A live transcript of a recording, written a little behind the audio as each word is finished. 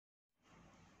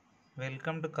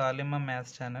Welcome to కాలిమా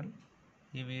maths channel.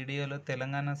 ఈ వీడియోలో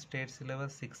Telangana state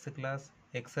syllabus 6th class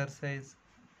exercise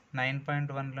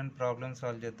 9.1లోని problem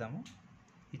solve చేద్దాము.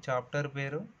 ఈ చాప్టర్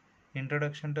పేరు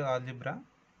introduction to algebra.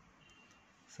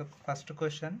 So first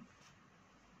question,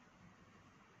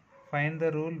 find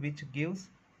the rule which gives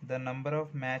the number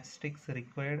of match sticks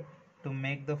required to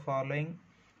make the following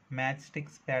match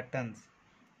sticks patterns.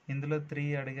 ఇందులో 3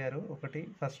 అడిగారు. ఒకటి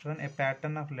first one, A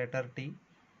pattern of letter T.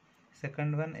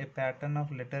 Second one, a pattern of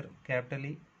letter capital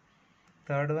E.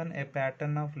 Third one, a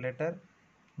pattern of letter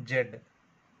Z.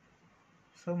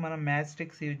 So మనం match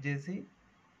sticks use చేసి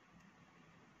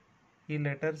ఈ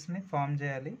లెటర్స్ని form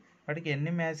చేయాలి. వాటికి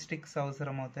ఎన్ని match sticks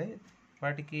అవసరం అవుతాయి,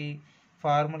 వాటికి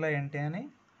ఫార్ములా ఏంటి అని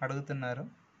అడుగుతున్నారు.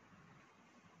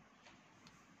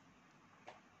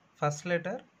 First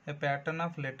letter, A pattern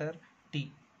of letter T.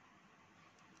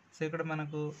 So ఇక్కడ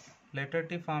మనకు లెటర్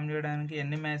టీ ఫామ్ చేయడానికి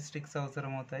ఎన్ని మ్యాచ్ స్టిక్స్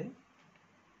అవసరం అవుతాయి?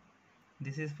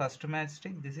 This is first match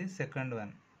stick, this is second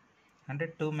one. అంటే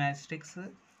 2 మ్యాచ్ స్టిక్స్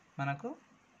మనకు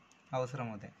అవసరం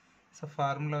అవుతాయి. సో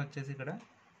ఫార్ములా వచ్చేసి ఇక్కడ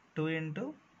 2 into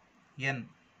N.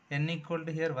 N equal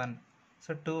to hear 1.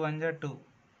 So 2 1 జా 2.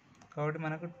 కాబట్టి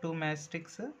మనకు 2 మ్యాచ్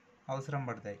స్టిక్స్ అవసరం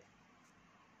పడతాయి.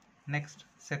 Next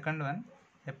second one,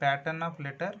 A pattern of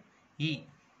letter ఈ.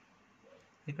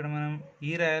 ఇక్కడ మనం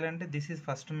ఈ రాయాలంటే this is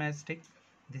first match stick,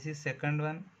 this is second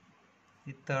one,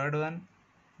 ఇది థర్డ్ వన్,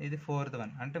 ఇది ఫోర్త్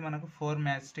వన్. అంటే మనకు 4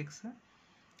 మ్యాచ్ స్టిక్స్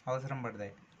అవసరం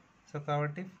పడతాయి. సో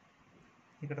కాబట్టి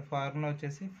ఇక్కడ ఫార్ములా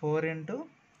వచ్చేసి 4 into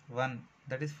 1,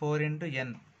 that is 4 into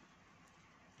N,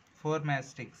 4 match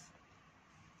sticks.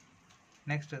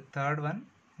 Next third one,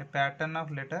 A pattern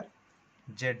of letter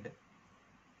Z.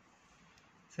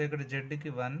 So ఇక్కడ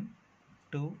జెడ్కి 1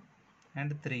 2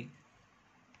 అండ్ 3.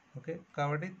 ఓకే,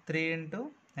 కాబట్టి 3 ఇంటూ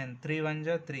ఎన్, 3 1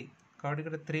 జా 3. కాబట్టి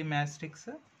ఇక్కడ 3 మ్యాచ్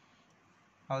స్టిక్స్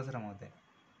అవసరం అవుతాయి.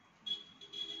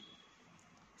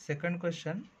 Second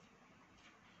question,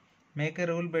 make a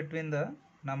rule between the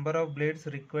number of blades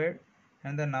required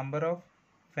and the number of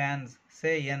fans,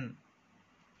 say n,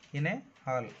 in a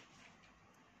hall.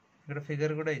 ఇక్కడ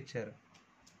figure కూడా ఇచ్చారు.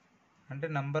 అంటే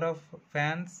number of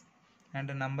fans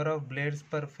and number of blades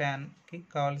per ఫ్యాన్కి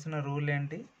కావాల్సిన rule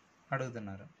ఏంటి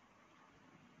అడుగుతున్నారు.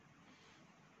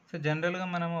 So జనరల్గా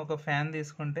మనం ఒక ఫ్యాన్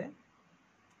తీసుకుంటే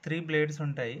 3 బ్లేడ్స్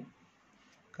ఉంటాయి.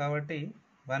 కాబట్టి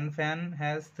 1 ఫ్యాన్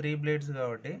హ్యాస్ 3 బ్లేడ్స్.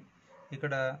 కాబట్టి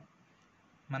ఇక్కడ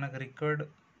మనకు రిక్వైర్డ్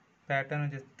ప్యాటర్న్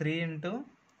వచ్చేసి 3 into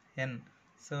N.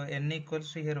 So N equals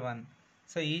to hear 1.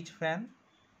 So each fan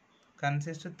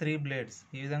consist 3 blades.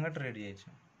 ఈ విధంగా ట్రేడ్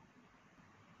చేయొచ్చు.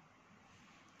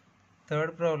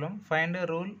 Third problem, find a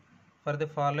rule for the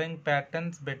following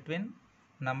patterns between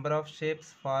number of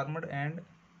shapes formed and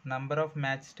number of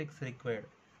match sticks required.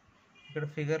 ఇక్కడ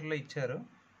ఫిగర్లో ఇచ్చారు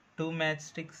 2 match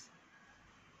sticks.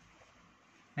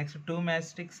 Next 2 match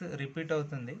sticks repeat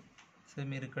అవుతుంది. So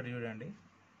మీరు ఇక్కడ చూడండి.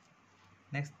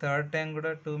 Next third time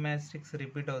కూడా 2 match sticks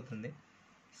repeat అవుతుంది.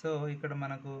 So ఇక్కడ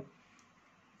మనకు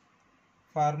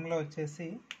ఫార్ములా వచ్చేసి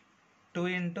 2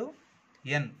 into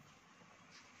N.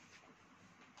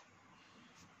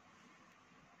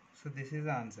 So this is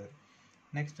the answer.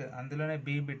 Next అందులోనే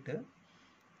బి బిట్.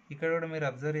 ఇక్కడ కూడా మీరు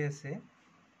అబ్జర్వ్ చేస్తే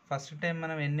ఫస్ట్ టైం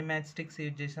మనం ఎన్ని మ్యాచ్ స్టిక్స్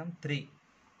యూజ్ చేసాం? 3.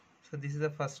 So this is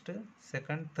the first,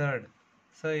 second, third.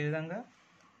 So ఈ విధంగా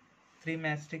 3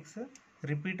 మ్యాచ్ స్టిక్స్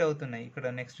రిపీట్ అవుతున్నాయి. ఇక్కడ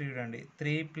నెక్స్ట్ చూడండి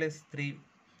 3 + 3,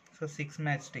 సో 6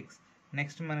 మ్యాచ్ స్టిక్స్.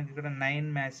 నెక్స్ట్ మనకి ఇక్కడ 9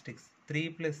 మ్యాచ్ స్టిక్స్, 3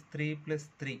 + 3 +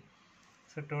 3.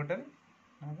 సో టోటల్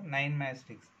మనకు 9 మ్యాచ్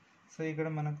స్టిక్స్. సో ఇక్కడ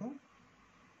మనకు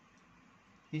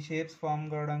ఈ షేప్స్ ఫామ్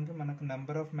కావడానికి మనకు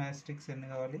నెంబర్ ఆఫ్ మ్యాచ్ స్టిక్స్ ఎన్ని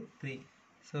కావాలి? 3.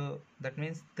 So that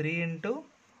means 3 into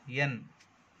N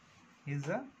is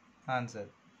the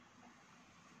answer.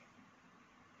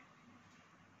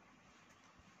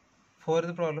 Fourth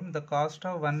problem, the cost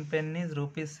of 1 pen is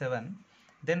 ₹7.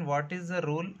 Then what is the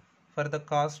rule for the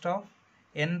cost of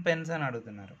n pens అని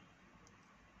అడుగుతున్నారు.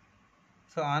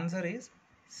 So answer is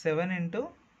 7 into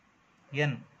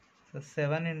N. So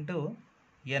 7 into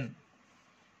N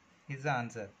is the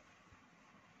answer.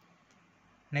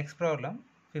 Next problem,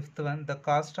 fifth one, the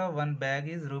cost of 1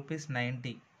 bag is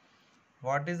 ₹90.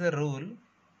 What is the rule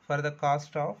for the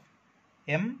cost of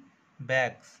m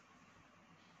bags?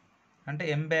 అంటే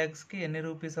m బ్యాగ్స్కి ఎన్ని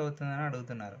rupees అవుతుందని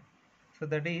అడుగుతున్నారు. So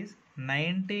that is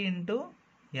 90 into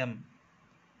M.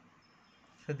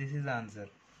 So this is the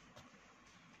answer.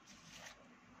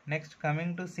 Next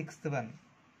coming to sixth one,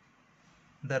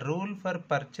 the rule for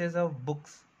purchase of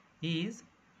books is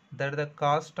that the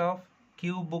cost of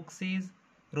Q books is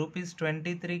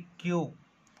 ₹23 queue.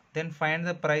 Then find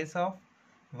the price of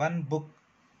 1 book.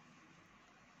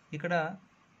 ఇక్కడ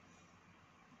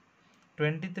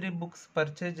 23 books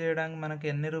purchase చేయడానికి మనకి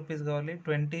ఎన్ని rupees కావాలి?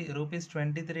 20 rupees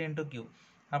 23 into queue.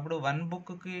 అప్పుడు 1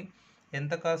 బుక్కి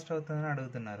ఎంత cost అవుతుందని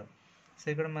అడుగుతున్నారు. So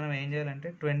ఇక్కడ మనం ఏం చేయాలంటే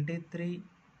 23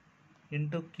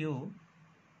 into queue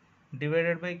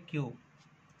divided by queue.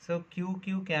 So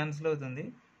Q cancel అవుతుంది.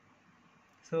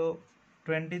 So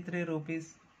 23 rupees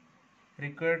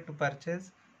required to purchase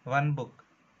 1 book.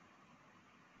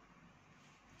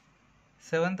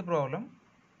 7th problem.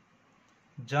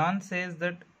 John says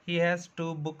that he has 2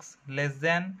 books less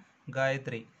than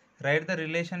Gayatri. Write the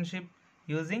relationship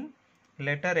using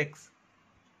letter X.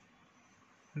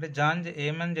 అంటే John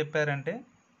ఏమని చెప్పారంటే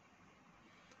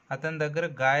అతని దగ్గర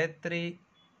గాయత్రి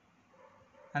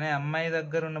అనే అమ్మాయి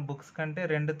దగ్గర ఉన్న బుక్స్ కంటే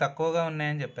 2 తక్కువగా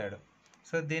ఉన్నాయని చెప్పాడు.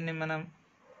 సో దీన్ని మనం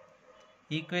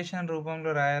ఈక్వేషన్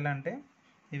రూపంలో రాయాలంటే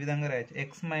ఈ విధంగా రాయచ్చు.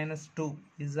 x-2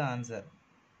 is the answer.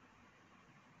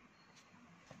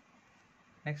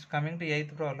 Next, coming to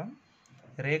 8th problem.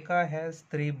 Rekha has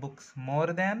 3 books, more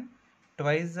than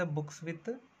twice the books with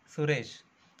Suresh.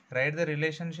 Write the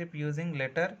relationship using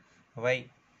letter Y.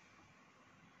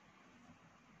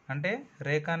 అంటే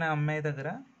రేఖ అనే అమ్మాయి దగ్గర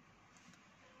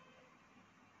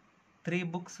 3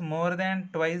 books more than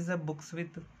twice the books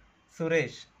with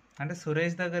Suresh. అంటే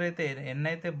సురేష్ దగ్గర అయితే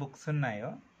ఎన్నైతే books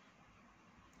ఉన్నాయో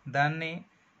దాన్ని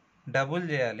డబుల్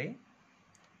చేయాలి.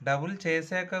 డబుల్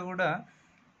చేశాక కూడా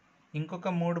ఇంకొక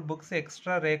 3 బుక్స్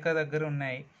ఎక్స్ట్రా రేఖ దగ్గర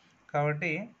ఉన్నాయి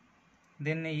కాబట్టి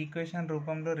దీన్ని ఈక్వేషన్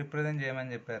రూపంలో రిప్రజెంట్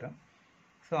చేయమని చెప్పారు.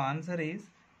 So answer is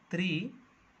 3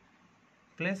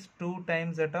 plus 2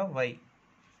 times that of why.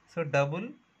 So double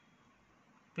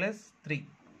plus 3.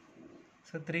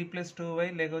 So 3 plus 2y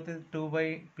లేకపోతే 2y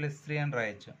ప్లస్ 3 అని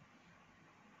రాయొచ్చు.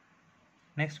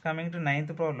 Next coming to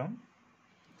 9th problem.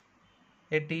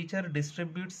 A teacher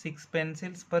distributes 6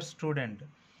 pencils per student.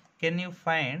 Can you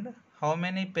find how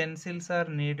many pencils are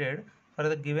needed for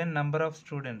the given number of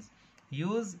students?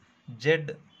 Use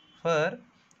Z for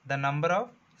the number of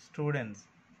students.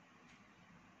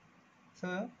 So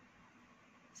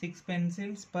 6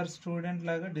 pencils per student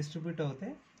లాగా distribute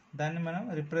అవుతాయి, దాన్ని మనం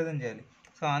represent చేయాలి.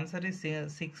 So answer is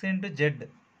 6 into Z.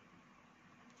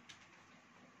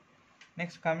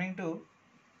 Next coming to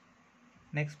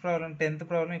next problem 10th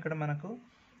problem. ఇక్కడ మనకు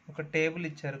ఒక table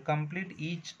ఇచ్చారు. Complete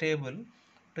each table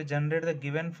to generate the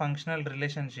given functional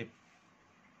relationship.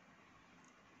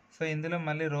 So ఇందులో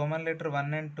మళ్ళీ రోమన్ లెటర్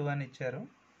 1 and 2 అని ఇచ్చారు.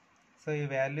 సో ఈ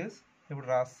వాల్యూస్ ఇప్పుడు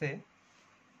రాస్తే,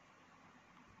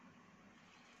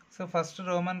 సో ఫస్ట్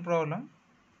రోమన్ ప్రాబ్లం.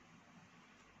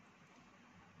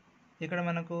 ఇక్కడ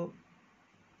మనకు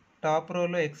టాప్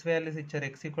రోలో ఎక్స్ వాల్యూస్ ఇచ్చారు.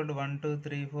 x = 1 2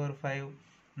 3 4 5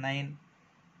 9.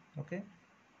 ఓకే.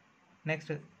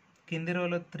 నెక్స్ట్ కింది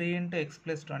రోలో 3 into x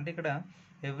 + 2. అంటే ఇక్కడ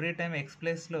ఎవ్రీ టైం x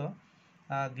ప్లేస్లో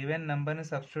ఆ గివెన్ నెంబర్ని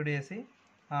సబ్స్టిట్యూట్ చేసి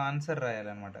ఆ answer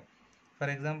రాయాలన్నమాట.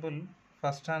 For example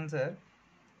first answer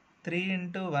 3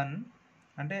 into 1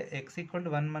 అంటే x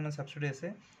 = 1 మనం సబ్స్టిట్యూట్ చేస్తే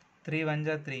 3 1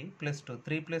 = 3 + 2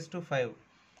 3 + 2 5.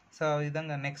 సో ఆ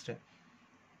విధంగా నెక్స్ట్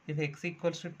ఇఫ్ x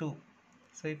 = 2,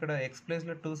 సో ఇక్కడ x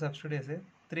ప్లేస్లో 2 సబ్స్టిట్యూట్ చేస్తే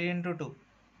 3 into 2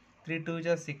 3 2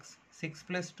 = 6 6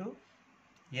 + 2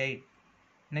 8.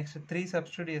 నెక్స్ట్ 3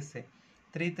 సబ్స్టిట్యూట్ చేస్తే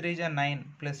 3 3 = 9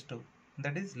 + 2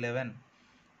 దట్ ఈస్ 11.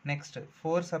 నెక్స్ట్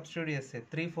 4 సబ్స్టిట్యూట్ చేస్తే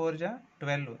 3 4 =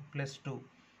 12 + 2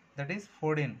 దట్ ఈస్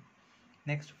 14.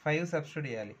 నెక్స్ట్ 5 సబ్స్టిట్యూట్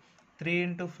చేయాలి. 3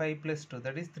 into 5 + 2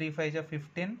 that is 3 5 =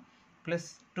 15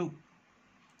 + 2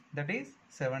 that is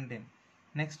 17.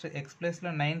 Next x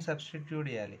ప్లేస్లో 9 సబ్స్టిట్యూట్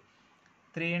చేయాలి.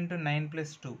 3 into 9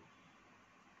 + 2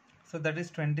 so that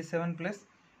is 27 +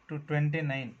 2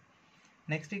 29.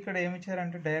 Next ఇక్కడ ఏమి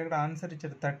ఇచ్చారంటే డైరెక్ట్ ఆన్సర్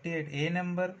ఇచ్చారు 38. ఏ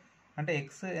నెంబర్ అంటే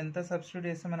x ఎంత సబ్స్టిట్యూట్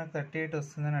చేస్తే మనకు 38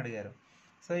 వస్తుందని అడిగారు.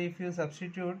 So if you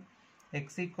substitute x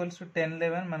 = 10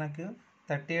 11 మనకు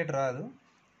 38 రాదు.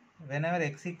 వెన్ ఎవర్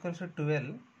x = 12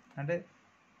 అంటే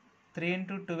 3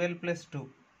 into 12 + 2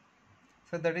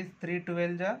 so that is 3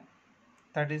 12 =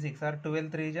 36 are 12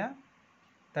 3 =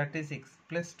 36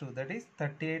 + 2 that is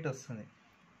 38 వస్తుంది.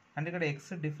 అంటే ఇక్కడ x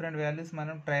డిఫరెంట్ వాల్యూస్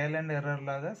మనం ట్రయల్ అండ్ ఎర్రర్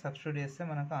లాగా సబ్స్టిట్యూట్ చేస్తే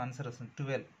మనకు ఆన్సర్ వస్తుంది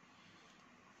 12.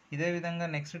 ఇదే విధంగా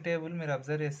నెక్స్ట్ టేబుల్ మీరు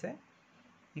అబ్జర్వ్ చేస్తే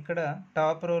ఇక్కడ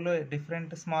టాప్ రోలో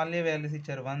డిఫరెంట్ స్మాల్ ఏ వాల్యూస్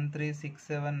ఇచ్చారు 1 3 6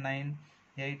 7 9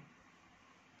 8.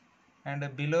 అండ్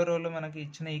బిలో రోలో మనకి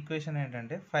ఇచ్చిన ఈక్వేషన్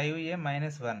ఏంటంటే 5a -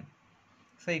 1.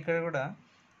 సో ఇక్కడ కూడా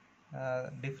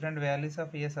different values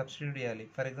of A substitute చేయాలి.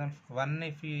 For example 1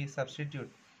 if you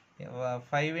substitute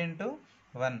 5 into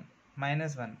 1 -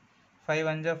 1 5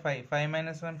 1 = 5 5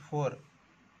 - 1 4.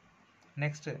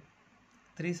 Next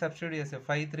 3 substitute చేస్తే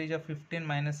 5 3 = 15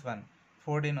 - 1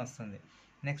 14 వస్తుంది.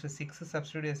 నెక్స్ట్ 6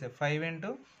 సబ్స్టిట్యూట్ చేస్తే 5 into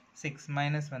 6 -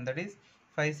 1 that is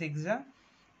 5 6 =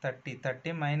 30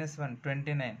 30 - 1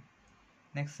 29.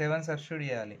 Next 7 substitute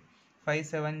చేయాలి. 5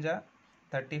 7 =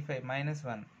 35 minus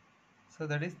 1. So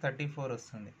that is 34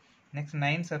 వస్తుంది. నెక్స్ట్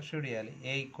 9 సబ్స్టిట్యూట్ చేయాలి.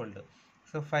 A equal to,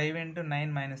 so 5 into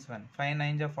 9 minus 1, 5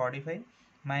 9 45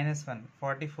 minus 1,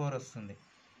 44 వస్తుంది.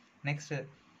 Next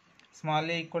small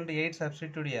a equal to 8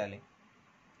 substitute చేయాలి.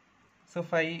 So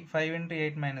 5 into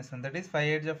 8 minus 1, that is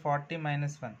 5 8 40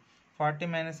 minus 1, 40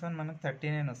 minus 1 మనకు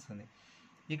 39 వస్తుంది.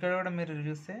 ఇక్కడ కూడా మీరు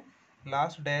చూస్తే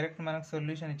లాస్ట్ డైరెక్ట్ మనకు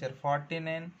సొల్యూషన్ ఇచ్చారు,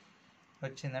 49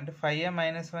 వచ్చింది. అంటే 5a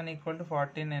minus 1 ఈక్వల్ టు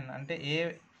 49. అంటే ఏ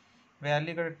వాల్యూ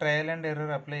ఇక్కడ ట్రయల్ అండ్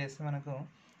ఎర్రర్ అప్లై చేస్తే మనకు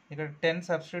ఇక్కడ 10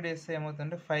 సబ్స్టిట్యూట్ చేస్తే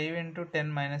ఏమవుతుందంటే 5 into 10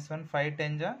 minus 1, 5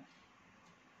 10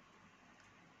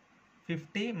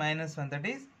 50 minus 1, that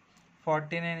is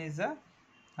 49 is the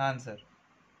answer.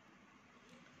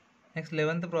 Next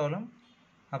 11th problem.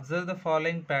 Observe the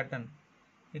following pattern.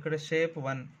 ఇక్కడ shape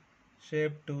 1,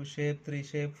 shape 2, shape 3,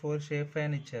 shape 4, shape 5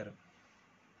 అని ఇచ్చారు.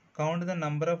 Count the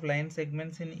number of line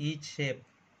segments in each shape.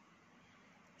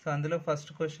 So అందులో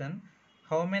first question,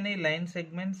 how many line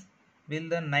segments will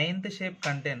the 9th shape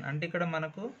contain. అంటే ఇక్కడ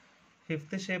మనకు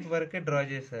 5th shape వరకే draw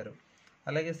చేశారు.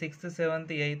 అలాగే 6th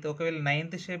 7th 8th, ఒకవేళ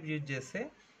 9th షేప్ యూజ్ చేస్తే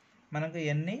మనకు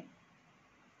ఎన్ని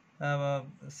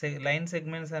లైన్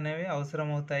సెగ్మెంట్స్ అనేవి అవసరం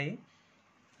అవుతాయి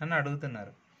అని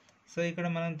అడుగుతున్నారు. సో ఇక్కడ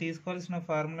మనం తీసుకోవాల్సిన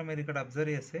ఫార్ములా మీరు ఇక్కడ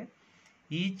అబ్జర్వ్ చేస్తే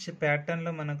ఈచ్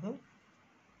ప్యాటర్న్లో మనకు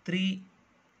 3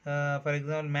 ఫర్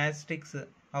ఎగ్జాంపుల్ మ్యాచ్ స్టిక్స్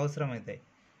అవసరం అవుతాయి.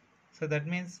 So that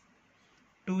means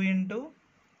 2 into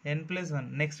n+1.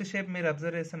 Next shape మీరు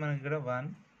అబ్జర్వ్ చేస్తే మనకి ఇక్కడ 1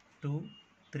 2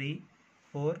 3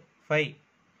 4 5.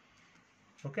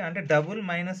 ఓకే, అంటే double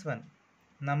 -1,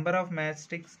 number of match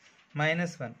sticks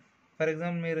 -1. For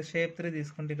example మీరు షేప్ 3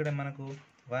 తీసుకుంటే ఇక్కడ మనకు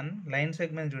 1 లైన్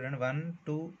సెగ్మెంట్ చూడండి, 1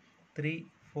 2 3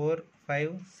 4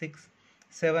 5 6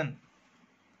 7.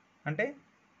 అంటే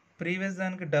ప్రీవియస్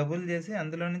దానికి డబుల్ చేసి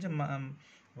అందులో నుంచి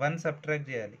 1 సబ్ట్రాక్ట్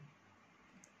చేయాలి,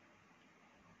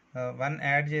 1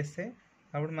 యాడ్ చేస్తే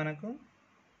అప్పుడు మనకు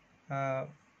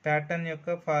ప్యాటర్న్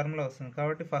యొక్క ఫార్ములా వస్తుంది.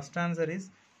 కాబట్టి first answer is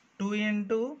 2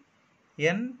 into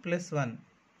n+1.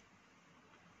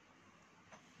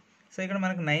 So ఇక్కడ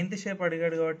మనకు 9th షేప్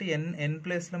అడిగాడు కాబట్టి n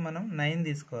ప్లేస్లో మనం 9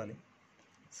 తీసుకోవాలి.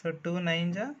 సో 2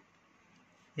 9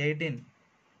 18.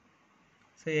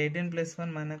 సో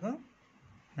 18+1 మనకు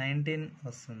 19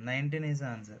 వస్తుంది. 19 is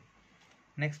answer.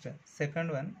 Next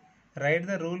second one, right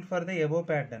the rule for the above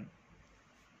pattern.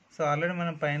 So already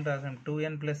మనం పైన రాసాం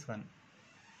 2n+1.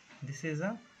 This is the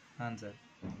answer.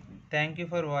 Thank you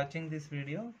for watching this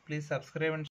video. Please subscribe and